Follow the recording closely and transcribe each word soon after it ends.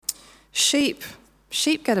Sheep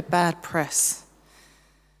get a bad press.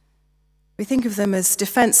 We think of them as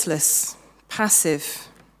defenseless, passive,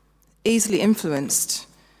 easily influenced.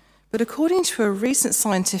 But according to a recent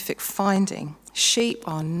scientific finding, sheep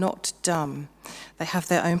are not dumb. They have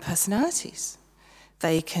their own personalities.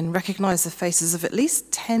 They can recognize the faces of at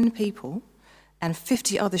least 10 people and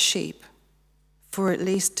 50 other sheep for at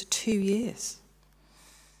least 2 years.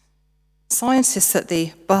 Scientists at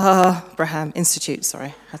the Barham Institute,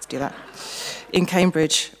 in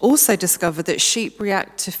Cambridge, also discovered that sheep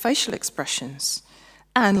react to facial expressions,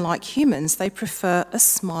 and like humans, they prefer a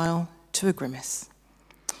smile to a grimace.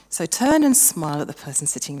 So turn and smile at the person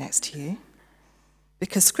sitting next to you,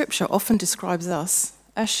 because Scripture often describes us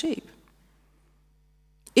as sheep.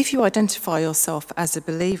 If you identify yourself as a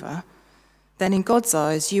believer, then in God's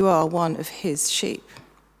eyes, you are one of his sheep.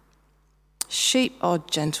 Sheep are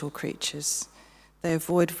gentle creatures. They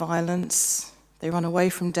avoid violence. They run away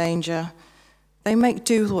from danger. They make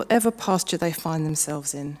do with whatever pasture they find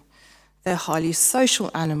themselves in. They're highly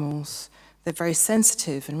social animals. They're very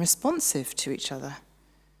sensitive and responsive to each other.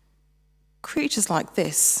 Creatures like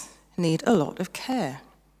this need a lot of care.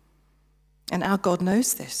 And our God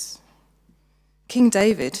knows this. King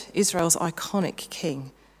David, Israel's iconic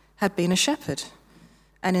king, had been a shepherd.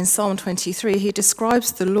 And in Psalm 23, he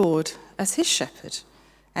describes the Lord as his shepherd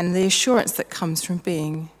and the assurance that comes from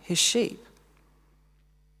being his sheep.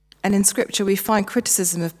 And in Scripture, we find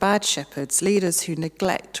criticism of bad shepherds, leaders who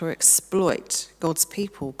neglect or exploit God's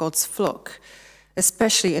people, God's flock,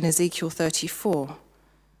 especially in Ezekiel 34.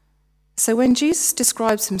 So when Jesus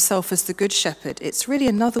describes himself as the good shepherd, it's really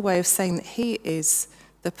another way of saying that he is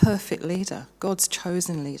the perfect leader, God's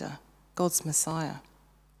chosen leader, God's Messiah.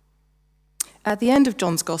 At the end of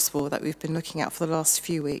John's Gospel that we've been looking at for the last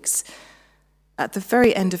few weeks, at the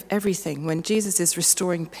very end of everything, when Jesus is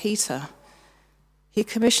restoring Peter, he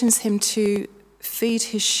commissions him to feed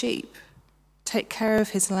his sheep, take care of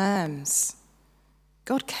his lambs.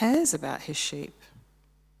 God cares about his sheep.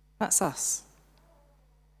 That's us.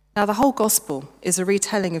 Now, the whole Gospel is a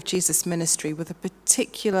retelling of Jesus' ministry with a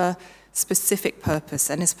particular specific purpose,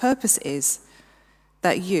 and his purpose is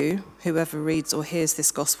that you, whoever reads or hears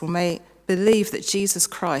this Gospel, may believe that Jesus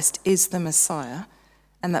Christ is the Messiah,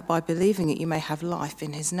 and that by believing it you may have life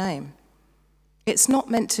in his name. It's not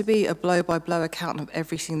meant to be a blow-by-blow account of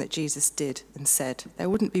everything that Jesus did and said. There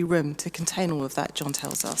wouldn't be room to contain all of that, John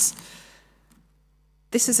tells us.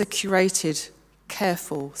 This is a curated,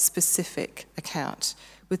 careful, specific account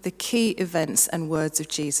with the key events and words of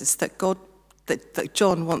Jesus that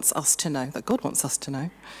John wants us to know, that God wants us to know,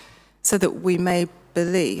 so that we may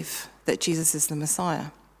believe that Jesus is the Messiah.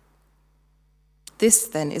 This,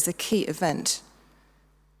 then, is a key event.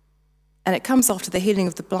 And it comes after the healing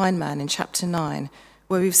of the blind man in chapter 9,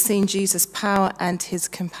 where we've seen Jesus' power and his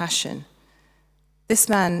compassion. This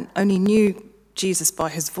man only knew Jesus by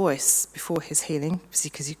his voice before his healing,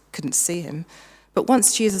 because he couldn't see him. But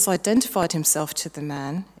once Jesus identified himself to the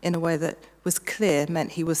man in a way that was clear,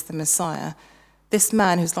 meant he was the Messiah, this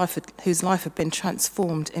man whose life had been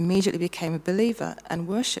transformed immediately became a believer and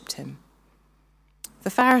worshipped him. The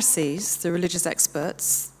Pharisees, the religious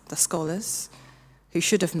experts, the scholars, who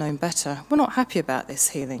should have known better, were not happy about this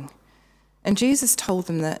healing. And Jesus told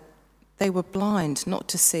them that they were blind not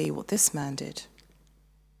to see what this man did.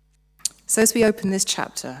 So as we open this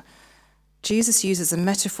chapter, Jesus uses a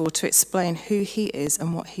metaphor to explain who he is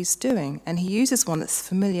and what he's doing, and he uses one that's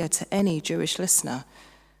familiar to any Jewish listener.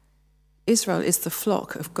 Israel is the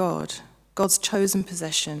flock of God, God's chosen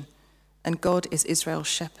possession, and God is Israel's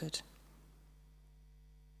shepherd.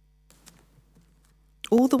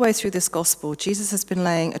 All the way through this gospel, Jesus has been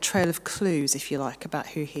laying a trail of clues, if you like, about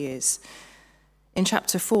who he is. In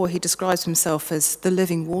chapter 4, he describes himself as the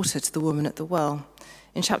living water to the woman at the well.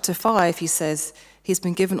 In chapter 5, he says he's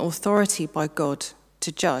been given authority by God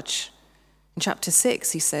to judge. In chapter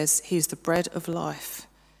 6, he says he is the bread of life.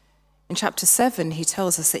 In chapter 7, he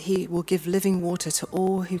tells us that he will give living water to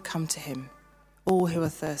all who come to him, all who are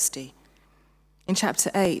thirsty. In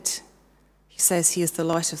chapter 8, he says he is the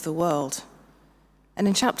light of the world. And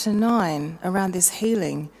in chapter 9, around this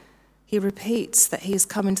healing, he repeats that he has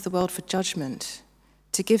come into the world for judgment,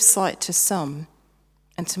 to give sight to some,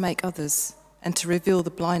 and to make others, and to reveal the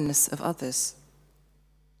blindness of others.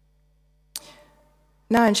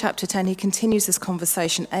 Now in chapter 10, he continues this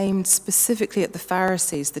conversation aimed specifically at the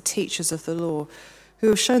Pharisees, the teachers of the law, who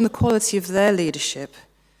have shown the quality of their leadership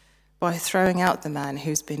by throwing out the man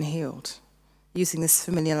who's been healed, using this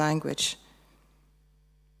familiar language.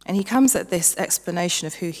 And he comes at this explanation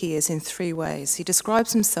of who he is in 3 ways. He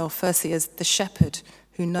describes himself firstly as the shepherd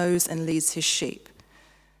who knows and leads his sheep.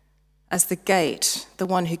 as the gate, the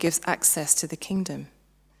one who gives access to the kingdom,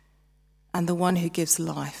 and the one who gives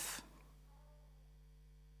life.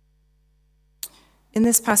 In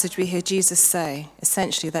this passage, we hear Jesus say,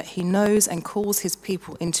 essentially, that he knows and calls his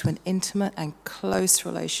people into an intimate and close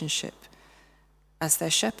relationship. As their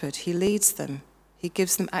shepherd, he leads them. He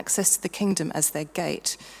gives them access to the kingdom as their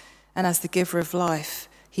gate. And as the giver of life,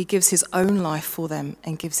 he gives his own life for them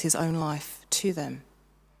and gives his own life to them.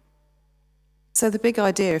 So the big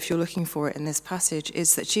idea, if you're looking for it in this passage,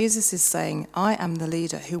 is that Jesus is saying, I am the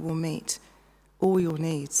leader who will meet all your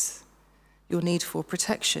needs. Your need for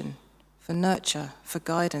protection, for nurture, for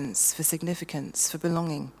guidance, for significance, for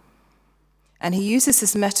belonging. And he uses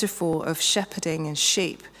this metaphor of shepherding and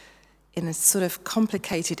sheep in a sort of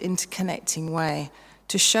complicated, interconnecting way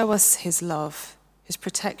to show us his love, his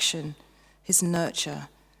protection, his nurture,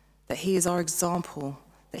 that he is our example,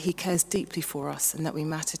 that he cares deeply for us, and that we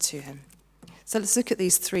matter to him. So let's look at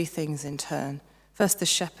these three things in turn. First, the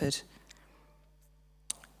shepherd.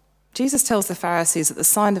 Jesus tells the Pharisees that the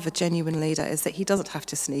sign of a genuine leader is that he doesn't have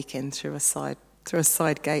to sneak in through a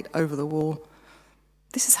side gate over the wall.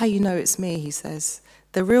 This is how you know it's me, he says.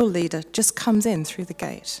 The real leader just comes in through the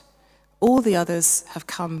gate. All the others have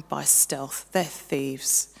come by stealth. They're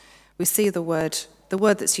thieves. We see the word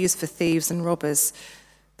that's used for thieves and robbers.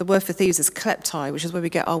 The word for thieves is kleptai, which is where we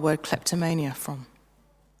get our word kleptomania from.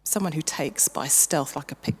 Someone who takes by stealth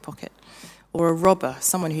like a pickpocket. Or a robber,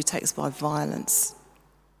 someone who takes by violence.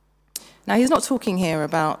 Now, he's not talking here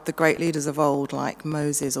about the great leaders of old like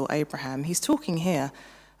Moses or Abraham. He's talking here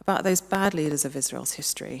about those bad leaders of Israel's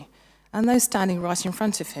history and those standing right in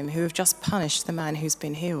front of him who have just punished the man who's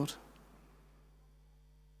been healed.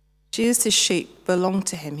 Jesus' sheep belong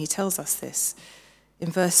to him. He tells us this in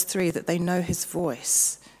verse 3, that they know his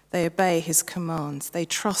voice. They obey his commands. They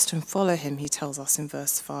trust and follow him, he tells us in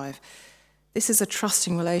verse 5. This is a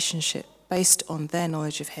trusting relationship based on their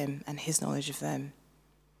knowledge of him and his knowledge of them.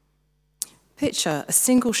 Picture a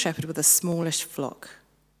single shepherd with a smallish flock.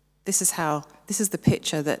 This is the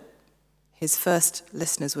picture that his first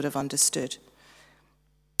listeners would have understood.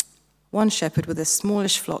 One shepherd with a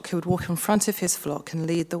smallish flock who would walk in front of his flock and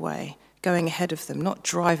lead the way, going ahead of them, not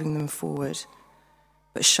driving them forward,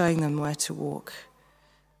 but showing them where to walk.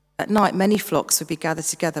 At night, many flocks would be gathered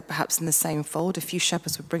together, perhaps in the same fold. A few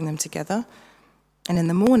shepherds would bring them together. And in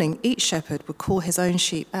the morning, each shepherd would call his own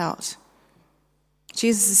sheep out.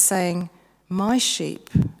 Jesus is saying, my sheep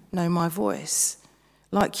know my voice,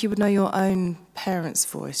 like you would know your own parents'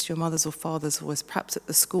 voice, your mother's or father's voice. Perhaps at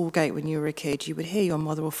the school gate when you were a kid, you would hear your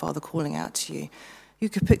mother or father calling out to you. You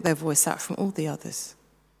could pick their voice out from all the others.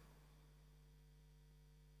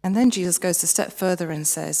 And then Jesus goes a step further and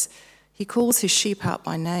says, he calls his sheep out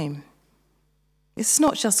by name. It's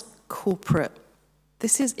not just corporate.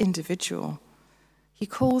 This is individual. He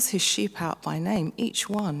calls his sheep out by name, each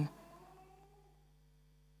one.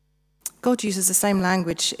 God uses the same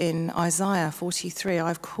language in Isaiah 43.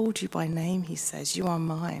 I've called you by name, he says. You are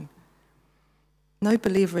mine. No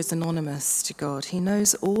believer is anonymous to God. He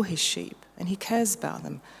knows all his sheep and he cares about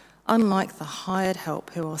them, unlike the hired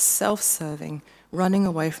help who are self-serving, running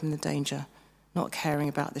away from the danger, not caring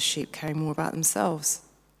about the sheep, caring more about themselves.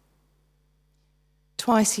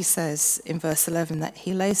 Twice he says in verse 11 that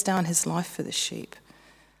he lays down his life for the sheep.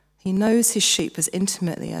 He knows his sheep as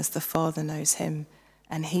intimately as the Father knows him,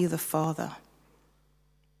 and he the Father.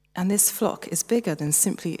 And this flock is bigger than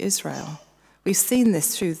simply Israel. We've seen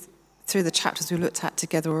this through the chapters we looked at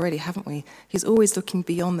together already, haven't we? He's always looking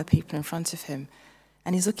beyond the people in front of him,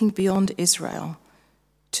 and he's looking beyond Israel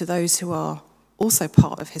to those who are also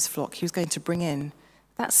part of his flock he was going to bring in.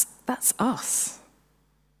 That's us.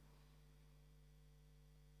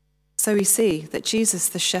 So we see that Jesus,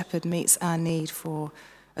 the shepherd, meets our need for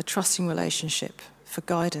a trusting relationship, for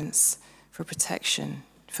guidance, for protection,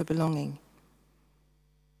 for belonging.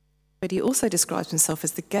 But he also describes himself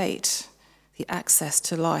as the gate, the access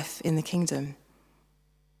to life in the kingdom.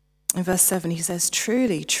 In verse 7, he says,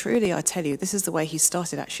 truly, truly, I tell you, this is the way he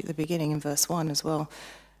started actually at the beginning in verse 1 as well.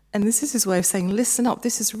 And this is his way of saying, listen up,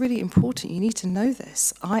 this is really important. You need to know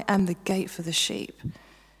this. I am the gate for the sheep.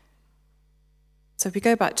 So if we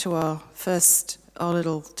go back to our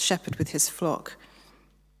little shepherd with his flock,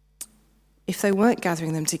 if they weren't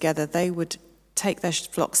gathering them together, they would take their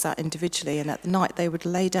flocks out individually, and at night they would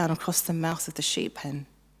lay down across the mouth of the sheep pen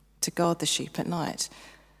to guard the sheep at night.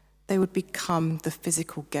 They would become the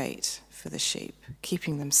physical gate for the sheep,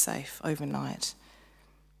 keeping them safe overnight.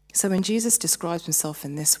 So when Jesus describes himself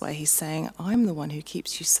in this way, he's saying, I'm the one who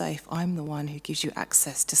keeps you safe. I'm the one who gives you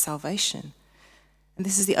access to salvation. And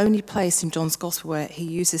this is the only place in John's Gospel where he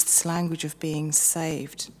uses this language of being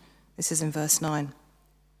saved. This is in verse 9.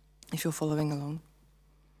 if you're following along.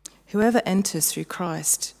 Whoever enters through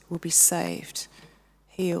Christ will be saved,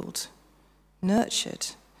 healed, nurtured.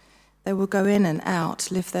 They will go in and out,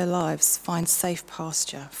 live their lives, find safe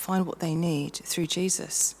pasture, find what they need through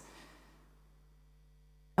Jesus.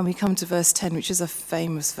 And we come to verse 10, which is a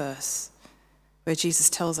famous verse, where Jesus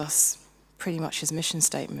tells us pretty much his mission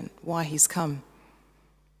statement, why he's come.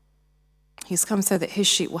 He's come so that his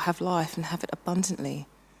sheep will have life and have it abundantly,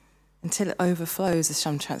 until it overflows, as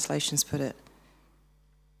some translations put it.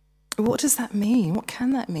 What does that mean? What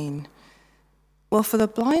can that mean? Well, for the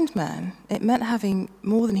blind man, it meant having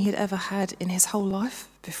more than he had ever had in his whole life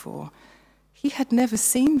before. He had never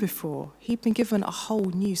seen before. He'd been given a whole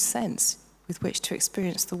new sense with which to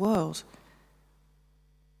experience the world.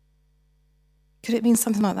 Could it mean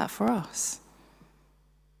something like that for us?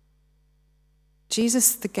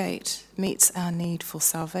 Jesus, the gate, meets our need for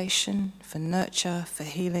salvation, for nurture, for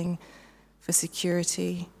healing, for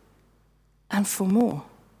security, and for more,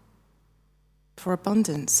 for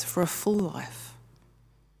abundance, for a full life.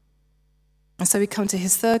 And so we come to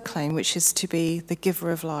his third claim, which is to be the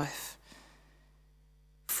giver of life.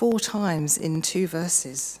 4 times in 2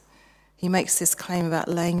 verses, he makes this claim about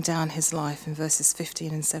laying down his life in verses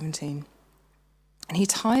 15 and 17. And he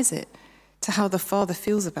ties it to how the Father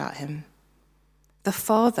feels about him. The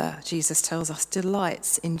Father, Jesus tells us,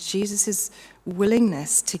 delights in Jesus'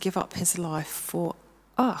 willingness to give up his life for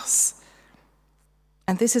us.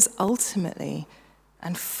 And this is ultimately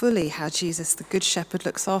and fully how Jesus, the Good Shepherd,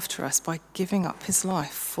 looks after us, by giving up his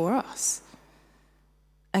life for us.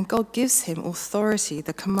 And God gives him authority,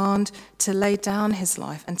 the command to lay down his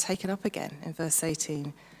life and take it up again in verse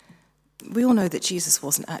 18. We all know that Jesus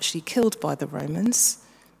wasn't actually killed by the Romans.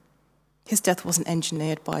 His death wasn't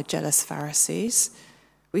engineered by jealous Pharisees.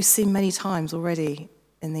 We've seen many times already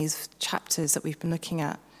in these chapters that we've been looking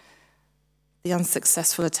at the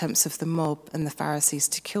unsuccessful attempts of the mob and the Pharisees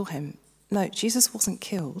to kill him. No, Jesus wasn't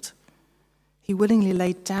killed. He willingly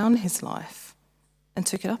laid down his life and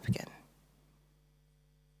took it up again.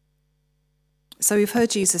 So we've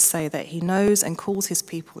heard Jesus say that he knows and calls his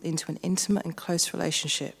people into an intimate and close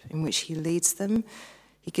relationship in which he leads them,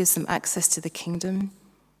 he gives them access to the kingdom,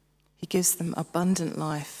 he gives them abundant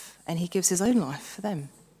life, and he gives his own life for them.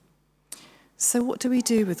 So what do we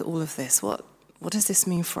do with all of this? What does this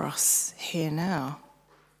mean for us here now?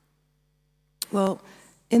 Well,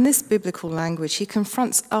 in this biblical language, he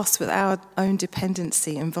confronts us with our own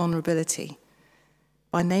dependency and vulnerability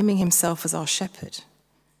by naming himself as our shepherd.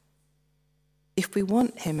 If we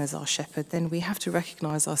want him as our shepherd, then we have to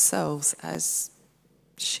recognize ourselves as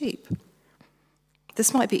sheep.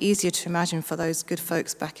 This might be easier to imagine for those good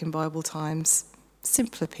folks back in Bible times.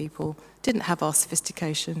 Simpler people, didn't have our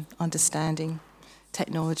sophistication, understanding,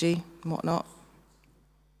 technology, and whatnot.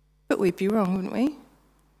 But we'd be wrong, wouldn't we?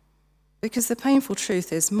 Because the painful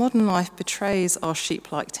truth is modern life betrays our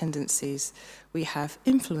sheep-like tendencies. We have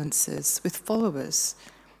influencers with followers,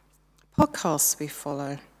 podcasts we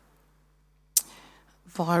follow,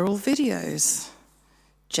 viral videos,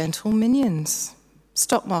 gentle minions,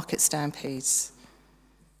 stock market stampedes,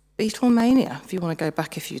 Beatlemania, if you want to go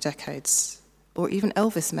back a few decades, or even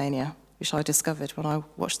Elvis mania, which I discovered when I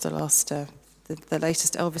watched the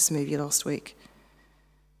latest Elvis movie last week.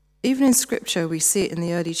 Even in Scripture, we see it in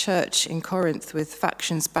the early church in Corinth with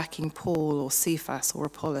factions backing Paul or Cephas or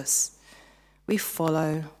Apollos. We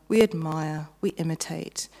follow, we admire, we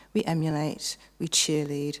imitate, we emulate, we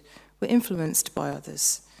cheerlead, we're influenced by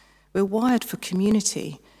others. We're wired for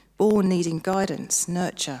community, born needing guidance,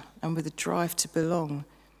 nurture, and with a drive to belong.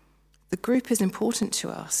 The group is important to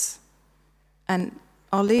us, and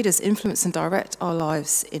our leaders influence and direct our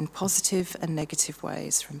lives in positive and negative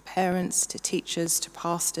ways, from parents to teachers to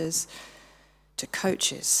pastors to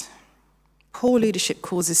coaches. Poor leadership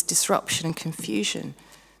causes disruption and confusion.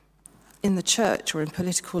 In the church or in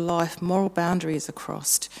political life, moral boundaries are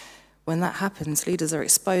crossed. When that happens, leaders are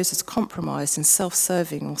exposed as compromised and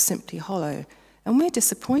self-serving or simply hollow. And we're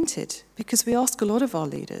disappointed because we ask a lot of our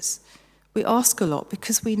leaders. We ask a lot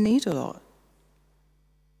because we need a lot.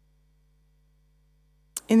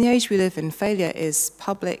 In the age we live in, failure is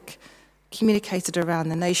public, communicated around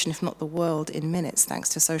the nation, if not the world, in minutes, thanks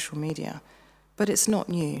to social media. But it's not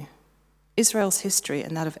new. Israel's history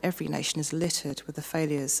and that of every nation is littered with the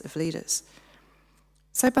failures of leaders.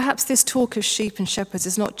 So perhaps this talk of sheep and shepherds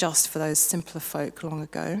is not just for those simpler folk long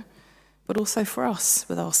ago, but also for us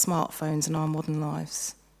with our smartphones and our modern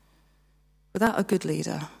lives. Without a good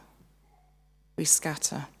leader, we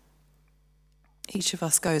scatter. Each of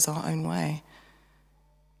us goes our own way.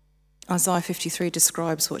 Isaiah 53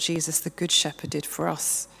 describes what Jesus, the Good Shepherd, did for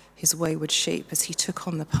us, his wayward sheep, as he took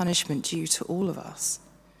on the punishment due to all of us.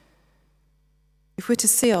 If we're to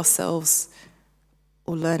see ourselves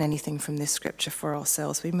or learn anything from this scripture for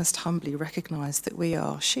ourselves, we must humbly recognize that we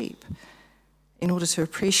are sheep in order to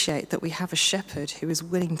appreciate that we have a shepherd who is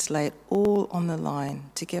willing to lay it all on the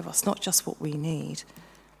line to give us not just what we need,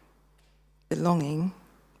 belonging,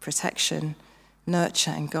 protection,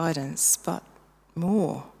 nurture and guidance, but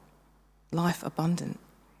more, life abundant.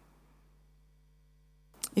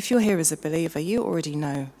 If you're here as a believer, you already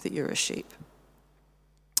know that you're a sheep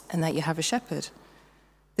and that you have a shepherd.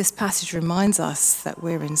 This passage reminds us that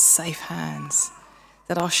we're in safe hands,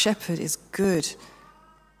 that our shepherd is good.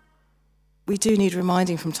 We do need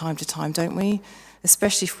reminding from time to time, don't we?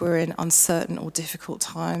 Especially if we're in uncertain or difficult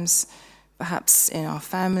times, perhaps in our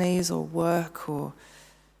families or work or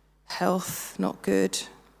health not good.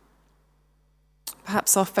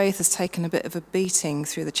 Perhaps our faith has taken a bit of a beating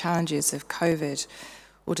through the challenges of COVID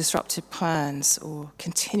or disrupted plans or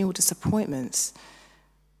continual disappointments.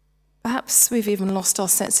 Perhaps we've even lost our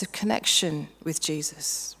sense of connection with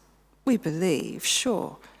Jesus. We believe,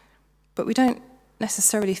 sure, but we don't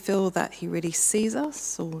necessarily feel that he really sees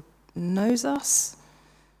us or knows us,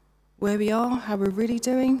 where we are, how we're really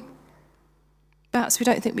doing. Perhaps we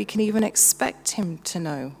don't think we can even expect him to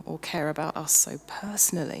know or care about us so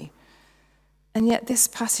personally. And yet this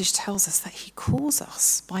passage tells us that he calls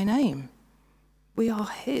us by name. We are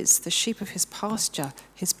his, the sheep of his pasture,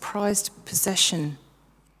 his prized possession.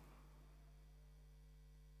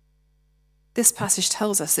 This passage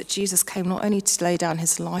tells us that Jesus came not only to lay down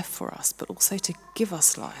his life for us, but also to give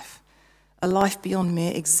us life, a life beyond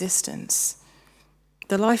mere existence.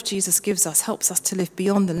 The life Jesus gives us helps us to live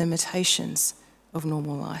beyond the limitations of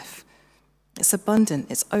normal life. It's abundant,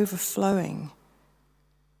 it's overflowing.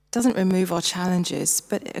 It doesn't remove our challenges,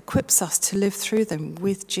 but it equips us to live through them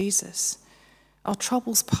with Jesus. Our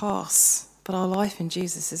troubles pass, but our life in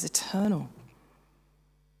Jesus is eternal.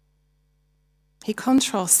 He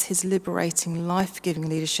contrasts his liberating, life-giving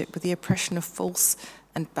leadership with the oppression of false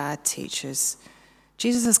and bad teachers.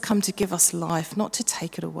 Jesus has come to give us life, not to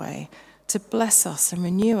take it away, to bless us and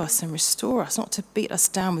renew us and restore us, not to beat us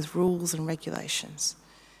down with rules and regulations.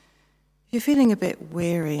 If you're feeling a bit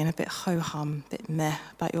weary and a bit ho-hum, a bit meh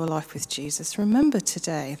about your life with Jesus, remember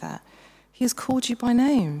today that he has called you by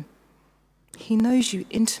name. He knows you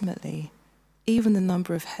intimately, even the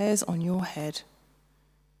number of hairs on your head.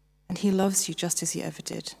 And he loves you just as he ever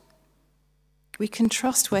did. We can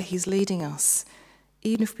trust where he's leading us,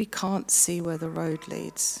 even if we can't see where the road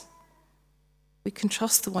leads. We can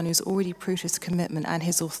trust the one who's already proved his commitment and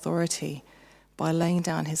his authority by laying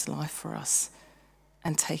down his life for us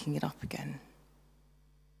and taking it up again.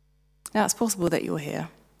 Now, it's possible that you're here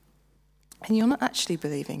and you're not actually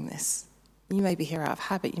believing this. You may be here out of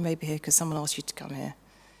habit. You may be here because someone asked you to come here.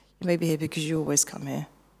 You may be here because you always come here.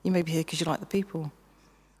 You may be here because you like the people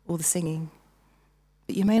or the singing,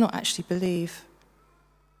 but you may not actually believe.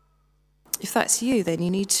 If that's you, then you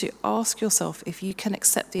need to ask yourself if you can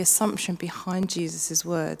accept the assumption behind Jesus'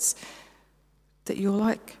 words that you're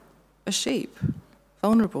like a sheep,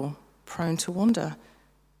 vulnerable, prone to wander,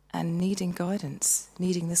 and needing guidance,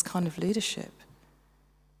 needing this kind of leadership.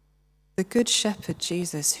 The Good Shepherd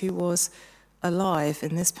Jesus, who was alive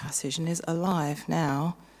in this passage and is alive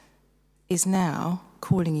now, is now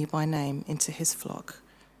calling you by name into his flock.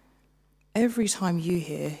 Every time you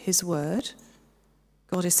hear his word,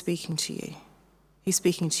 God is speaking to you. He's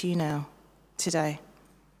speaking to you now, today,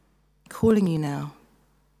 calling you now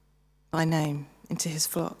by name into his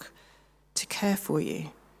flock to care for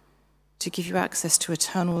you, to give you access to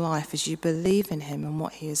eternal life as you believe in him and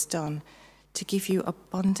what he has done, to give you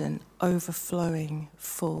abundant, overflowing,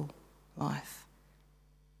 full life.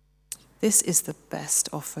 This is the best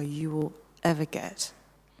offer you will ever get.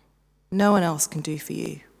 No one else can do for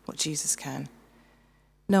you what Jesus can.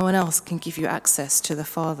 No one else can give you access to the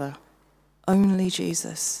Father. Only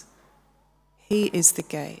Jesus. He is the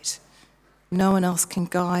gate. No one else can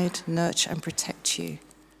guide, nurture, and protect you.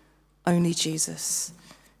 Only Jesus.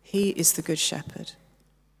 He is the Good Shepherd.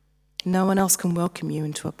 No one else can welcome you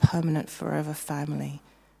into a permanent, forever family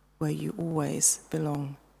where you always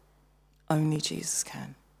belong. Only Jesus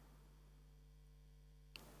can.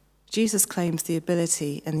 Jesus claims the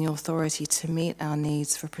ability and the authority to meet our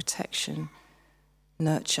needs for protection,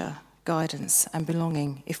 nurture, guidance, and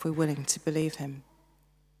belonging if we're willing to believe him.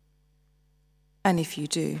 And if you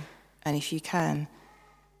do, and if you can,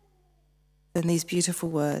 then these beautiful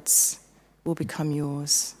words will become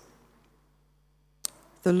yours.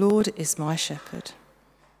 The Lord is my shepherd.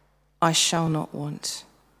 I shall not want.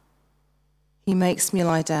 He makes me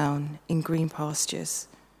lie down in green pastures.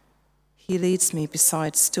 He leads me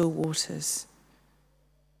beside still waters.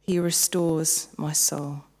 He restores my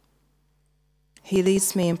soul. He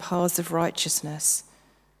leads me in paths of righteousness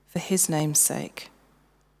for his name's sake.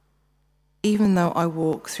 Even though I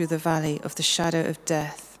walk through the valley of the shadow of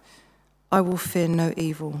death, I will fear no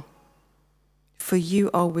evil. For you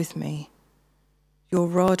are with me. Your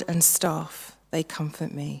rod and staff, they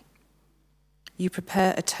comfort me. You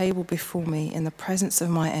prepare a table before me in the presence of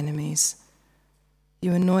my enemies.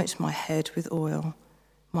 You anoint my head with oil.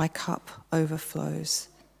 My cup overflows.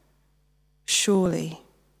 Surely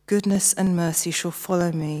goodness and mercy shall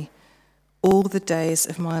follow me all the days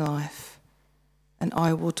of my life, and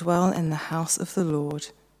I will dwell in the house of the Lord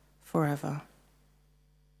forever.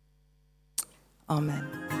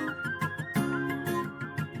 Amen.